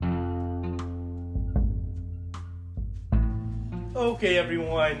Okay,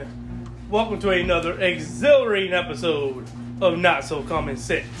 everyone, welcome to another exhilarating episode of Not So Common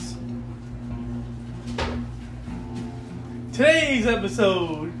Sense. Today's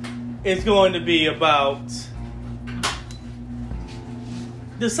episode is going to be about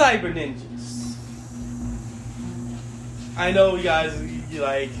the Cyber Ninjas. I know you guys, you're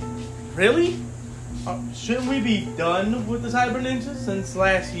like, really? Shouldn't we be done with the Cyber Ninjas since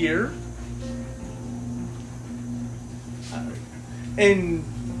last year? And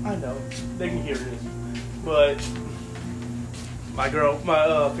I know they can hear this, but my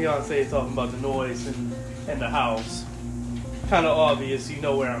fiance is talking about the noise in the house. Kind of obvious, you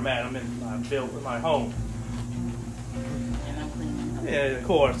know where I'm at. I'm in my home. And I'm cleaning up. And of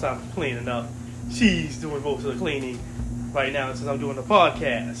course, I'm cleaning up. She's doing most of the cleaning right now since I'm doing the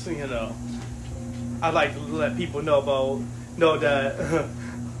podcast. You know, I'd like to let people know that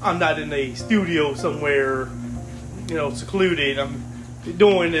I'm not in a studio somewhere, you know, secluded. I'm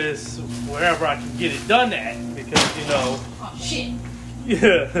doing this wherever I can get it done at because, you know. Oh, shit.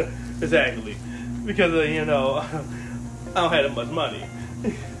 Yeah, exactly. Because, you know, I don't have that much money.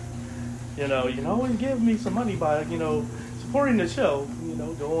 You know, you can always give me some money by, you know, supporting the show. You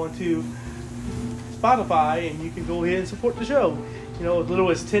know, go on to Spotify and you can go ahead and support the show. You know, as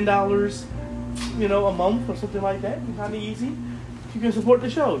little as $10, you know, a month or something like that. It's kind of easy. You can support the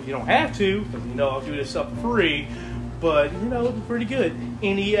show. You don't have to, because, you know, I'll do this stuff for free. But, you know, it's pretty good.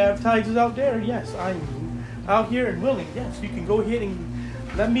 Any advertisers out there, yes, I'm out here and willing. Yes, you can go ahead and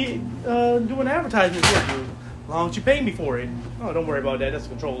let me do an advertisement for you. As long as you pay me for it. Oh, don't worry about that. That's the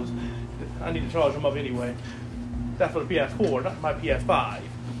controllers. I need to charge them up anyway. That's for the PS4, not my PS5.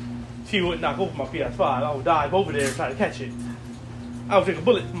 She wouldn't knock over my PS5. I would dive over there and try to catch it. I would take a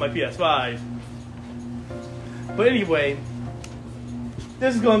bullet for my PS5. But anyway,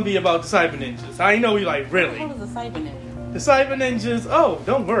 this is going to be about the Cyber Ninjas. I know you're like, really? What is a Cyber Ninja? The Cyber Ninjas, oh,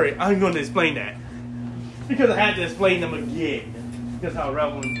 don't worry. I'm going to explain that. Because I had to explain them again. Because how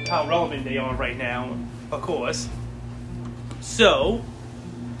relevant they are right now, of course. So,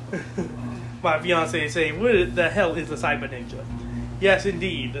 my fiance is saying, what the hell is a Cyber Ninja? Yes,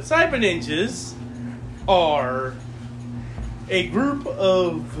 indeed. The Cyber Ninjas are a group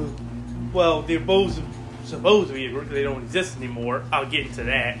of, well, they're both supposed to be a group because they don't exist anymore. I'll get into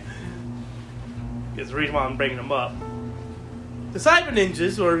that. It's the reason why I'm bringing them up. The Cyber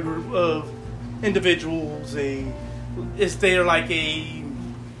Ninjas are a group of individuals. They're like a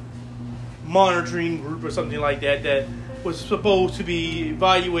monitoring group or something like that that was supposed to be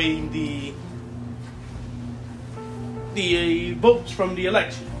evaluating the votes from the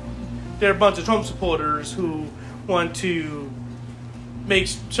election. They're a bunch of Trump supporters who want to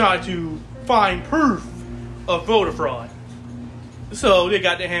try to find proof of voter fraud. So they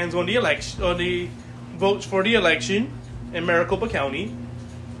got their hands on the election, on the votes for the election in Maricopa County,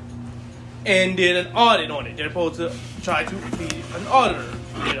 and did an audit on it. They're supposed to try to be an auditor,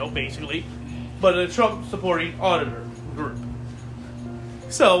 you know, basically, but a Trump-supporting auditor group.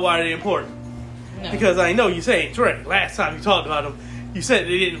 So why are they important? No. Because I know you say, Trey, last time you talked about them, you said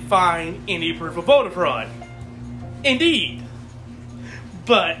they didn't find any proof of voter fraud. Indeed.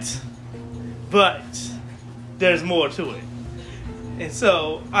 But there's more to it. And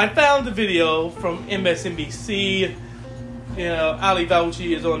so I found the video from MSNBC. You know, Ali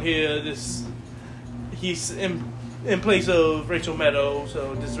Fauci is on here. He's in place of Rachel Maddow.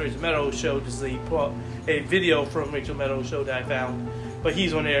 So this is Rachel Maddow's show. This is a video from Rachel Maddow's show that I found. But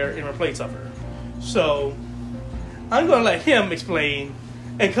he's on there in place of her. So I'm going to let him explain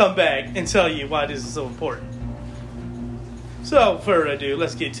and come back and tell you why this is so important. So without further ado,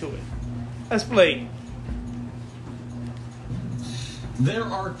 let's get to it. Let's play. There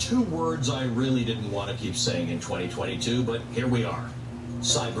are two words I really didn't want to keep saying in 2022, but here we are.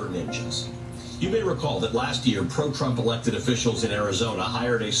 Cyber Ninjas. You may recall that last year, pro-Trump elected officials in Arizona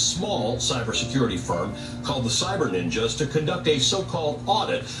hired a small cybersecurity firm called the Cyber Ninjas to conduct a so-called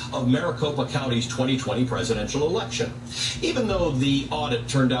audit of Maricopa County's 2020 presidential election. Even though the audit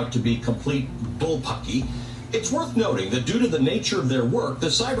turned out to be complete bullpucky, it's worth noting that due to the nature of their work, the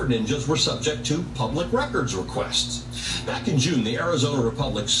Cyber Ninjas were subject to public records requests. Back in June, the Arizona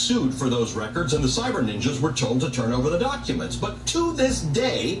Republic sued for those records, and the Cyber Ninjas were told to turn over the documents. But to this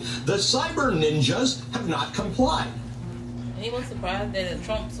day, the Cyber Ninjas have not complied. Anyone surprised that a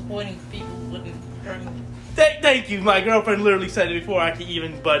Trump-supporting people wouldn't turn? Thank you. My girlfriend literally said it before I could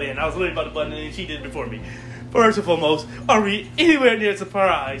even butt in. I was literally about to butt in, and she did it before me. First and foremost, are we anywhere near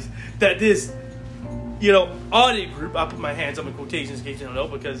surprised that this, you know, audit group, I put my hands up in quotations in case you don't know,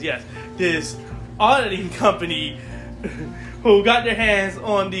 because yes, this auditing company who got their hands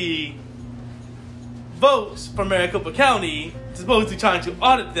on the votes for Maricopa County, supposedly trying to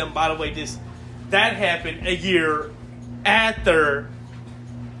audit them. By the way, that happened a year after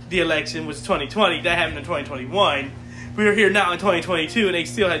the election, was 2020. That happened in 2021. We are here now in 2022, and they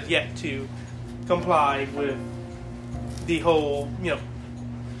still have yet to comply with the whole,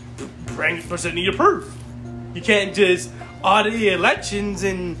 presenting your proof. You can't just audit the elections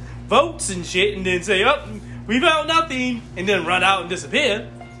and votes and shit and then say, oh, we found nothing, and then run out and disappear.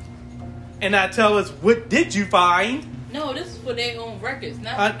 And not tell us, what did you find? No, this is for their own records.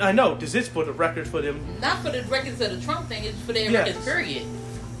 Not I know, this is for the records for them. Not for the records of the Trump thing, it's for their Yes. records, period.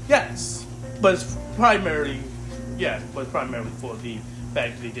 Yes, but it's primarily for the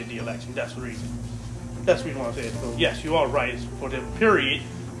fact that they did the election. That's the reason. That's the reason why I said so. Yes, you are right. It's for them, period.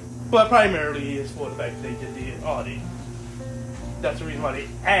 But primarily, it's for the fact that they did the audit. That's the reason why they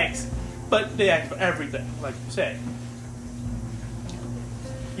asked. But they asked for everything, like you said.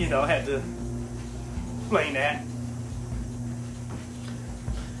 I had to explain that.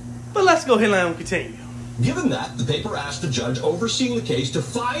 But let's go ahead and continue. Given that, the paper asked the judge overseeing the case to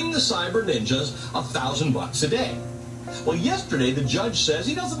fine the cyber ninjas $1,000 a day. Well, yesterday the judge says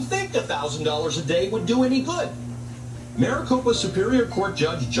he doesn't think $1,000 a day would do any good. Maricopa Superior Court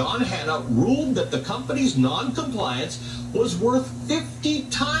Judge John Hanna ruled that the company's non-compliance was worth 50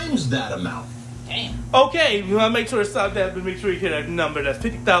 times that amount. Damn. Okay, we want to make sure to stop that, but make sure you hit that number. That's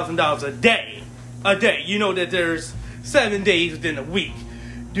 $50,000 a day. A day. You know that there's 7 days within a week.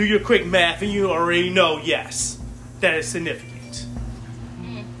 Do your quick math, and you already know, yes, that is significant.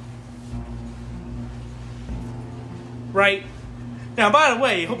 Right? Now, by the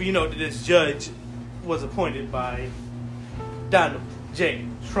way, I hope you know that this judge was appointed by Donald J.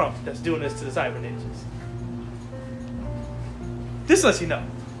 Trump that's doing this to the cyber ninjas. This lets you know.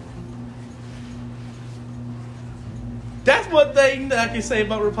 That's one thing that I can say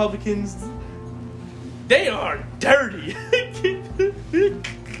about Republicans. They are dirty.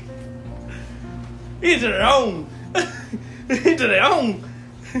 Into their own. Into their own.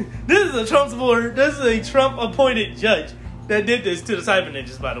 This is a Trump supporter. This is a Trump appointed judge that did this to the cyber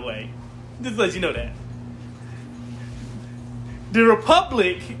ninjas, by the way. Just to let you know that. The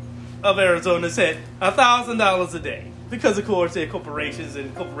Republic of Arizona said $1,000 a day. Because, of course, they're corporations,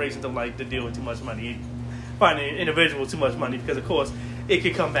 and corporations don't like to deal with too much money. Finding individuals too much money, because, of course, it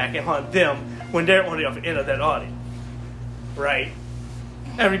could come back and haunt them when they're on the other end of that audit. Right?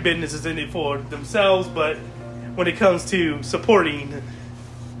 Every business is in it for themselves, but when it comes to supporting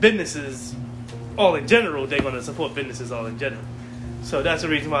businesses all in general, they're going to support businesses all in general. So that's the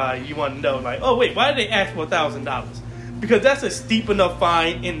reason why you want to know, like, oh, wait, why did they ask for $1,000? Because that's a steep enough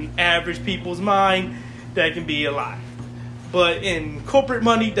fine in average people's mind that can be a lot. But in corporate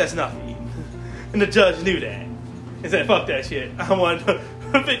money, that's nothing. And the judge knew that. And said, fuck that shit. I want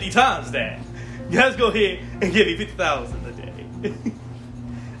 50 times that. Let's go ahead and give me $50,000 a day.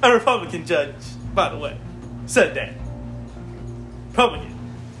 A Republican judge, by the way, said that. Republican.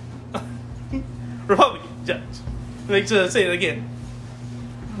 Republican judge. Make sure to say it again.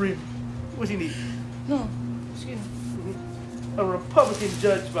 What do you need? No, excuse me. A Republican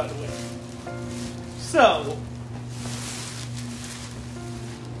judge, by the way. So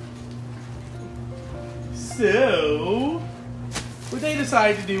what they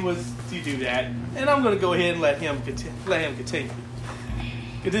decided to do was to do that, and I'm going to go ahead and let him continue.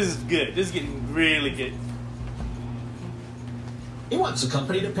 Because this is good. This is getting really good. He wants the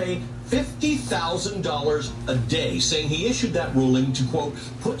company to pay $50,000 a day, saying he issued that ruling to, quote,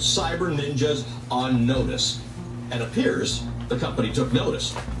 put cyber ninjas on notice. And appears the company took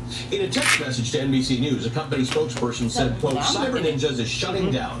notice. In a text message to NBC News, a company spokesperson said, quote, Cyber Ninjas is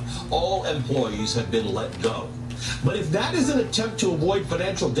shutting down. All employees have been let go. But if that is an attempt to avoid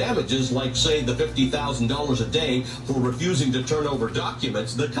financial damages, like, say, the $50,000 a day for refusing to turn over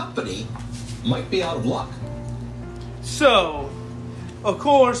documents, the company might be out of luck. So, of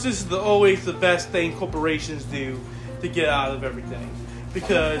course, this is always the best thing corporations do to get out of everything.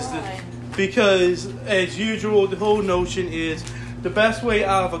 Because, as usual, the whole notion is the best way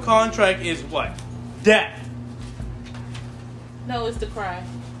out of a contract is what? Death. No, it's the cry.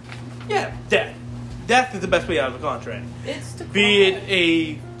 Yeah, death. Death is the best way out of a contract. It's the cry. Be it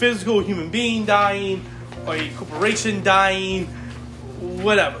a physical human being dying or a corporation dying,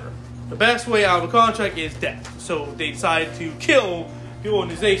 whatever. The best way out of a contract is death. So they decided to kill the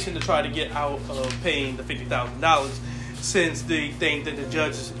organization to try to get out of paying the $50,000, since they think that the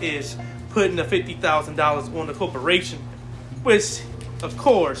judge is putting the $50,000 on the corporation, which, of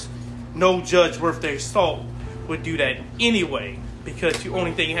course, no judge worth their salt would do that anyway, because the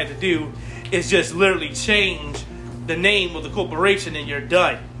only thing you had to do is just literally change the name of the corporation and you're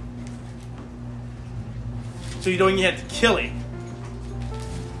done. so you don't even have to kill it.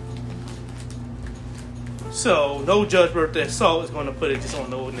 So no judge worth their salt is going to put it just on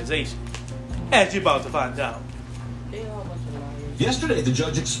the organization, as you're about to find out. They are a bunch of liars. Yesterday, the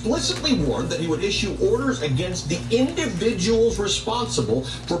judge explicitly warned that he would issue orders against the individuals responsible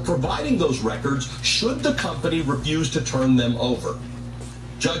for providing those records should the company refuse to turn them over.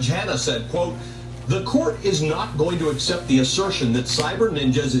 Judge Hanna said, quote, "The court is not going to accept the assertion that Cyber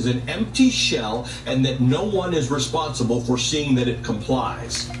Ninjas is an empty shell and that no one is responsible for seeing that it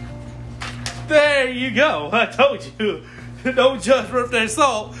complies." There you go. I told you. No judge worth their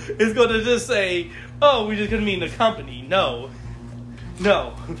salt is going to just say, oh, we're just going to mean the company. No.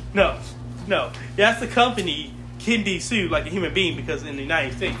 Yes, the company can be sued like a human being because in the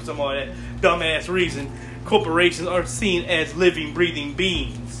United States, for some of that dumbass reason, corporations are seen as living, breathing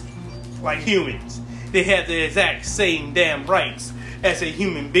beings, like humans. They have the exact same damn rights as a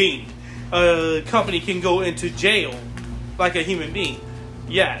human being. A company can go into jail like a human being.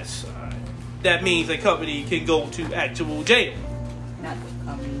 Yes, that means a company can go to actual jail. Not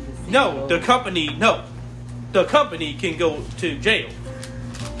the company. The company can go to jail.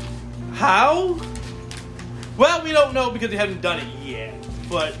 How? Well, we don't know because they haven't done it yet.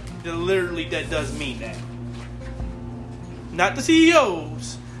 But literally, that does mean that. Not the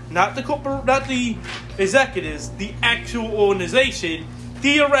CEOs, not the executives, the actual organization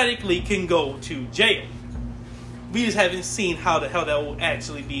theoretically can go to jail. We just haven't seen how the hell that will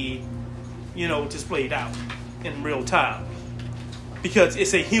actually be, displayed out in real time. Because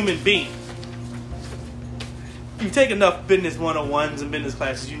it's a human being. You take enough business 101s and business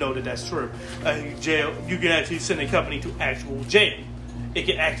classes, you know that that's true. Jail, you can actually send a company to actual jail. It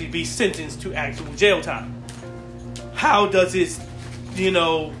can actually be sentenced to actual jail time. How does it,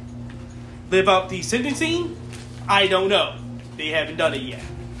 live out the sentencing? I don't know. They haven't done it yet.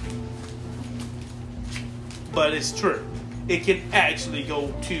 But it's true. It can actually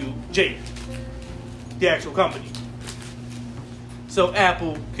go to jail. The actual company. So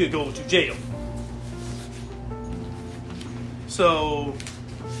Apple could go to jail. So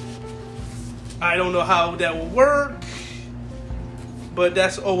I don't know how that will work. But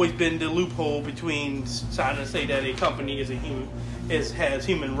that's always been the loophole between trying to say that a company is has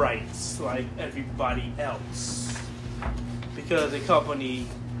human rights like everybody else. Because a company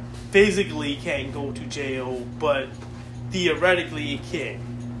physically can't go to jail, but theoretically it can.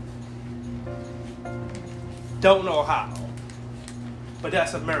 Don't know how. But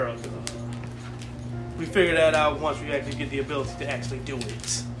that's America. We figure that out once we actually get the ability to actually do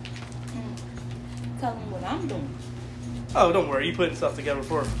it. Tell them what I'm doing. Oh, don't worry. You putting stuff together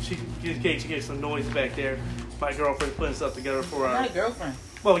for her. She gave some noise back there. My girlfriend putting stuff together for her. My girlfriend.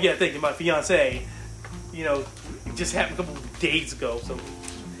 Well, yeah, thank you. My fiance. It just happened a couple of days ago, so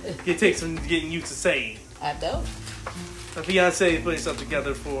it takes some getting used to saying. I don't. My fiance is putting stuff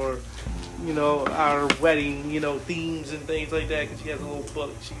together for, our wedding, themes and things like that. Because she has a little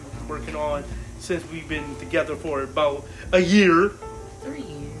book she's working on since we've been together for about a year. 3 years.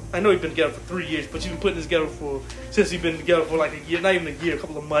 I know we've been together for 3 years, but you've been putting this together since we've been together for like a year, not even a year, a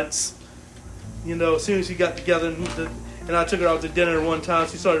couple of months. As soon as we got together and I took her out to dinner one time,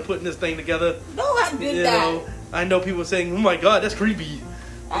 she started putting this thing together. No, I did that. I know people saying, "Oh my God, that's creepy."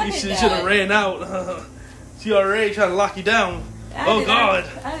 You should have ran out. She already trying to lock you down. God.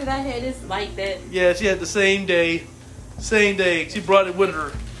 How did I have this like that? Yeah, she had the same day. She brought it with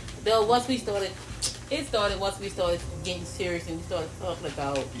her. Though once we started getting serious and we started talking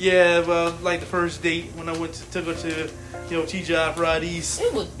about. Yeah, well, like the first date when I took her to, TGI Fridays.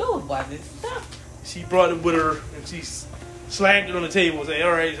 It was wasn't stuff. She brought it with her and she slammed it on the table and said,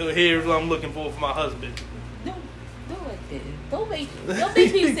 "All right, so here's what I'm looking for my husband." No, I didn't. Don't make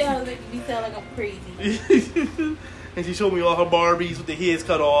me sound like I'm crazy. And she showed me all her Barbies with the heads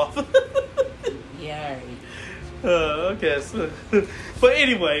cut off. Yeah, alright. Okay. So, but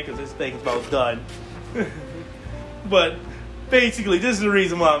anyway, because this thing's about done. But basically, this is the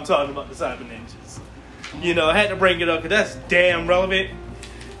reason why I'm talking about the Cyber Ninjas. I had to bring it up because that's damn relevant.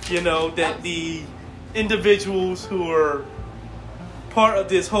 That the individuals who are part of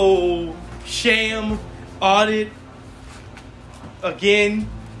this whole sham audit, again,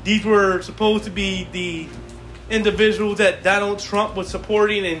 these were supposed to be the individuals that Donald Trump was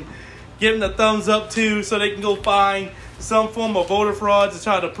supporting and giving the thumbs up to so they can go find some form of voter fraud to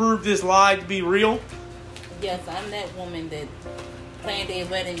try to prove this lie to be real. Yes, I'm that woman that planned their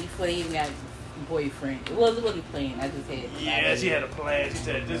wedding before they even got a boyfriend. It wasn't planned. I just had. Yeah, she had a plan. She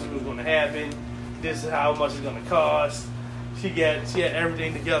said this is what's going to happen. This is how much it's going to cost. She had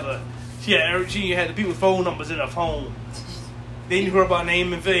everything together. She had the people's phone numbers in her phone. They knew her by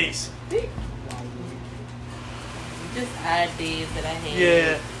name and face. just ideas that I had.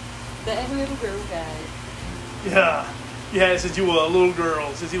 Yeah. That every little girl got. Yeah. Yeah, since you were a little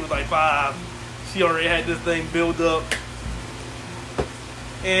girl, since he was like 5, she already had this thing built up.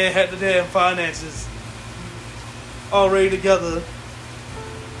 And had the damn finances already together,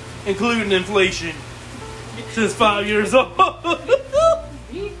 including inflation. Since 5 years old.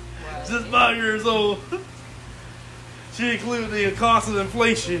 Since 5 years old. She included the cost of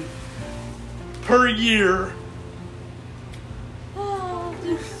inflation per year. Oh,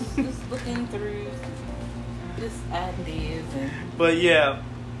 just looking through just ideas and. But yeah,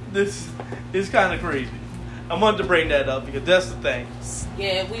 this is kind of crazy. I wanted to bring that up because that's the thing.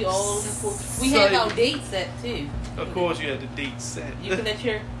 Yeah, we all we had our dates set too. Of course, you had the date set. You can let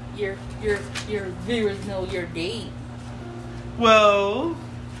your viewers know your date Well,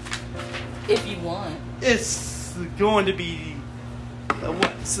 if you want. it's going to be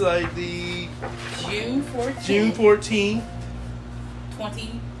what's like the June 14th. June 14th,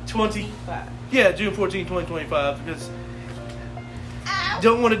 2025. yeah, June 14th, 2025. Because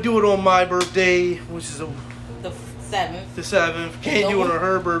don't want to do it on my birthday, which is The 7th. the 7th. Can't do it on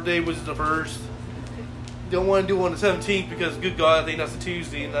her birthday, which is the 1st. Don't want to do it on the 17th because, good God, I think that's a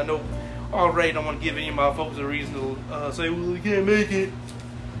Tuesday, and I know already don't want to give any of my folks a reason to say, well, we can't make it.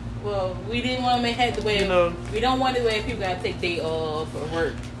 Well, we didn't want to make it the way we don't want it where people gotta take day off or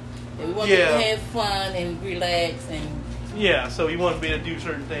work. And we want people to have fun and relax and. Yeah, so he wants me to do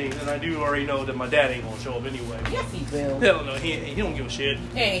certain things, and I do already know that my dad ain't gonna show up anyway. Yes, he will. Hell no, he don't give a shit.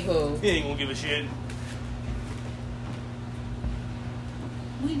 Anywho, He ain't gonna give a shit.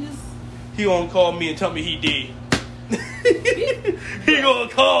 we just. He gonna call me and tell me he did. He gonna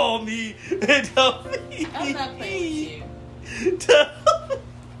call me and tell me I'm not playing with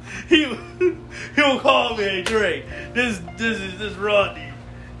he you. will call me and Drake. This Rodney.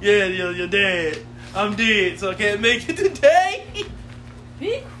 Yeah, your dad. I'm dead, so I can't make it today.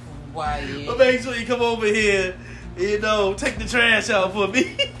 Be quiet. But make sure you come over here, take the trash out for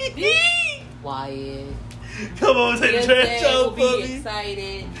me. Be quiet. Come on, take the trash out will for be me.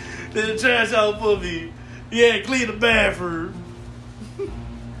 excited. Take the trash out for me. Yeah, clean the bathroom.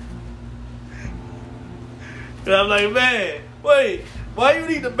 And I'm like, man, wait, why you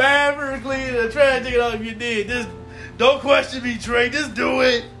need the bathroom clean and the trash taken out if you did? Just don't question me, Trey. Just do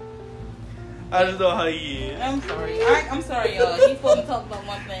it. I just know how he is. I'm sorry. I'm sorry, y'all. He's supposed to talk about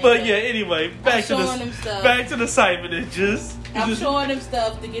one thing. But yeah, anyway, back to the Cyber Ninjas. I'm showing him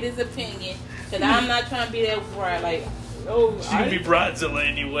stuff to get his opinion. Because I'm not trying to be that bride. Like, oh, she could be Bridezilla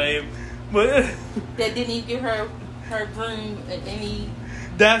anyway. But that didn't even give her groom any.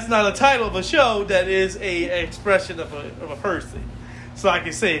 That's not a title of a show. That is a expression of a person. So I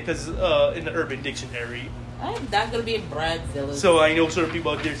can say it because in the Urban Dictionary. I'm not going to be a Bridezilla. So I know certain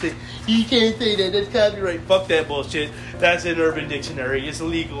people out there say, you can't say that, that's copyright. Fuck that bullshit. That's in Urban Dictionary. It's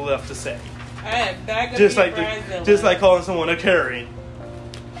illegal enough to say. I'm not going to Just be like a Bridezilla. just like calling someone a Karen.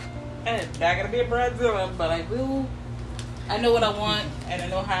 I'm not going to be a Bridezilla, but I will. I know what I want, and I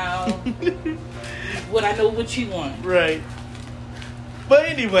know how. I know what you want. Right. But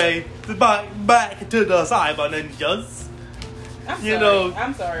anyway, back to the Cyber Ninjas.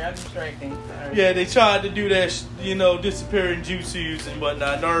 I'm sorry. I'm distracting. Sorry. Yeah, they tried to do that, disappearing jutsus and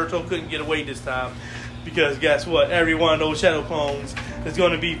whatnot. Naruto couldn't get away this time because guess what? Every one of those shadow clones is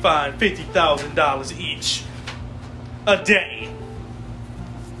going to be fined $50,000 each a day.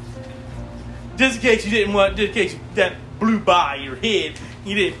 Just in case that blew by your head,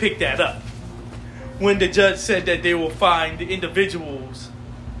 you didn't pick that up. When the judge said that they will fine the individuals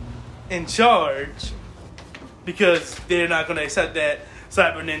in charge because they're not going to accept that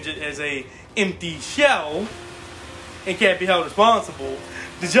Cyber Ninja as a empty shell and can't be held responsible,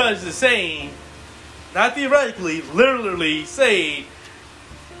 the judge is saying, not theoretically, literally saying,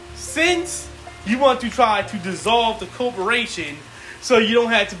 since you want to try to dissolve the corporation so you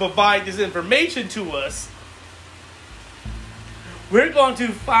don't have to provide this information to us, we're going to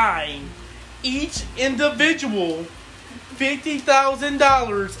fine each individual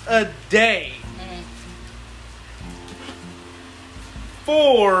 $50,000 a day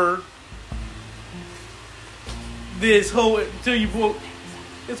for this whole it's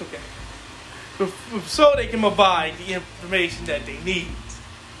okay. So they can provide the information that they need.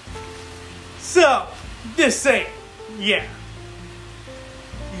 So, just saying, yeah.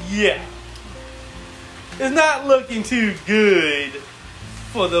 It's not looking too good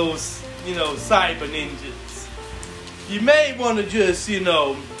for those, Cyber Ninjas. You may want to just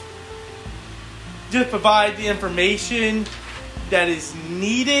provide the information that is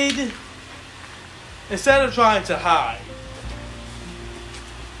needed instead of trying to hide.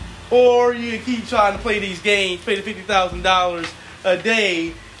 Or you can keep trying to play these games, pay the $50,000 a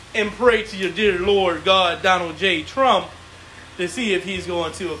day, and pray to your dear Lord God, Donald J. Trump, to see if he's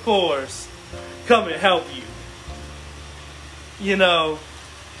going to, of course, come and help you. You know,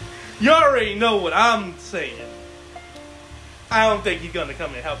 you already know what I'm saying. I don't think he's going to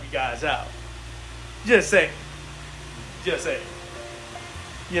come and help you guys out. Just saying. Just saying.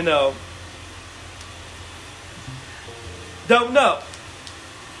 You know, don't know.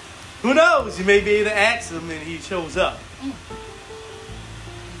 Who knows? You may be able to ask him and he shows up.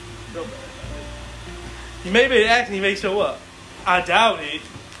 You may be able to ask him and he may show up. I doubt it.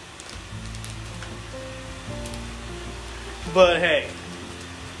 But hey,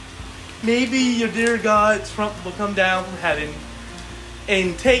 maybe your dear God Trump will come down from heaven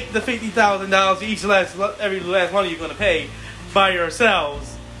and take the $50,000 every last one you're going to pay by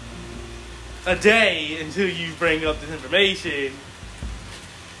yourselves a day until you bring up this information.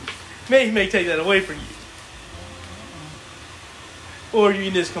 Maybe he may take that away from you. Or you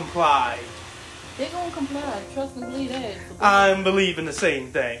can just comply. They're going to comply. Trust and believe that. I'm believing the same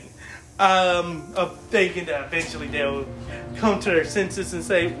thing. I'm thinking that eventually they'll come to their senses and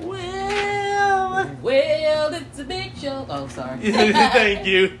say, well, it's a big show. Oh, sorry. Thank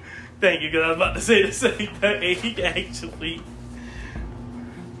you. Thank you, because I was about to say the same thing, actually.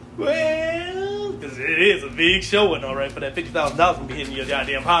 Well, because it is a big show and all right, for that $50,000 will be hitting your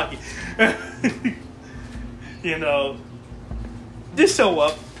goddamn pocket. You know, just show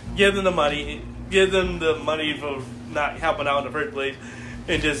up, give them the money for not helping out in the first place,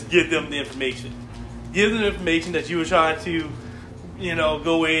 and just give them the information. Give them the information that you were trying to, you know,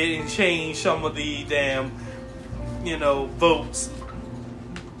 go in and change some of the damn, you know, votes.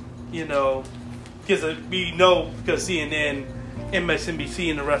 You know, because we know, because CNN,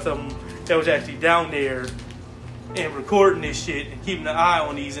 MSNBC, and the rest of them that was actually down there and recording this shit and keeping an eye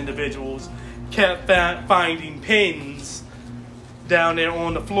on these individuals kept finding pins down there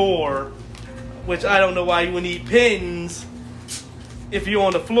on the floor, which I don't know why you would need pins if you're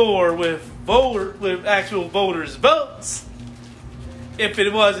on the floor with actual voters' votes, if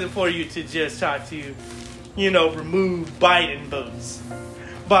it wasn't for you to just try to, you know, remove Biden votes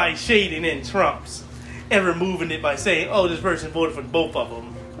by shading in Trump's and removing it by saying, oh, this person voted for both of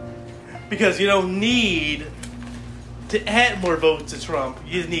them. Because you don't need to add more votes to Trump.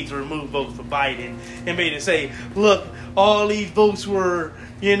 You just need to remove votes for Biden and maybe to say, look, all these votes were,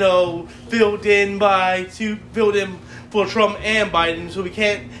 you know, filled in for Trump and Biden, so we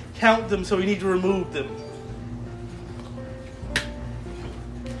can't count them, so we need to remove them.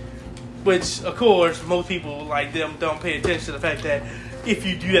 Which, of course, most people like them don't pay attention to the fact that if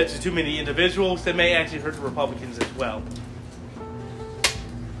you do that to too many individuals, that may actually hurt the Republicans as well.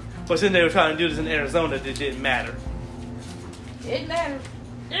 But since they were trying to do this in Arizona, it didn't matter. It mattered.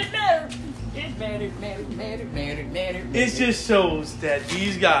 It mattered. It mattered. It just shows that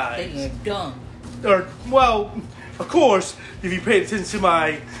these guys... They are dumb. Or, well, of course, if you paid attention to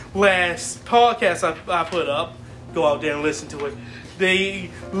my last podcast I put up, go out there and listen to it. They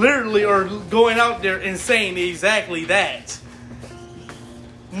literally are going out there and saying exactly that.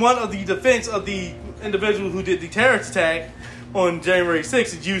 One of the defense of the individual who did the terrorist attack on January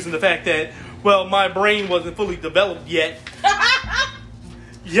 6th is using the fact that, well, my brain wasn't fully developed yet.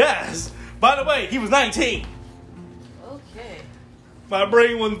 Yes. By the way, he was 19. Okay. My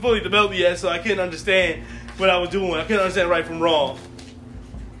brain wasn't fully developed yet, so I couldn't understand what I was doing. I couldn't understand right from wrong.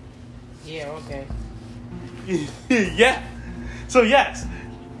 Yeah, okay. Yeah. So, yes,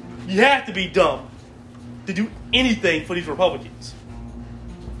 you have to be dumb to do anything for these Republicans.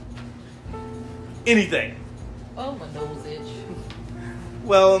 Anything. Oh, my nose itch.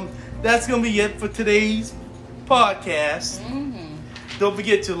 Well, that's going to be it for today's podcast. Mm-hmm. Don't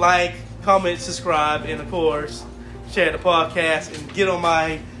forget to like, comment, subscribe, and, of course, share the podcast and get on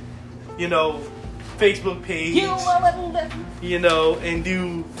my, you know, Facebook page. You know, and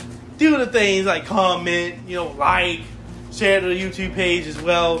do the things like comment, you know, like, share the YouTube page as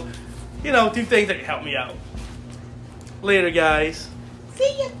well. You know, do things that can help me out. Later, guys.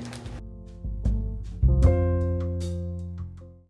 See ya.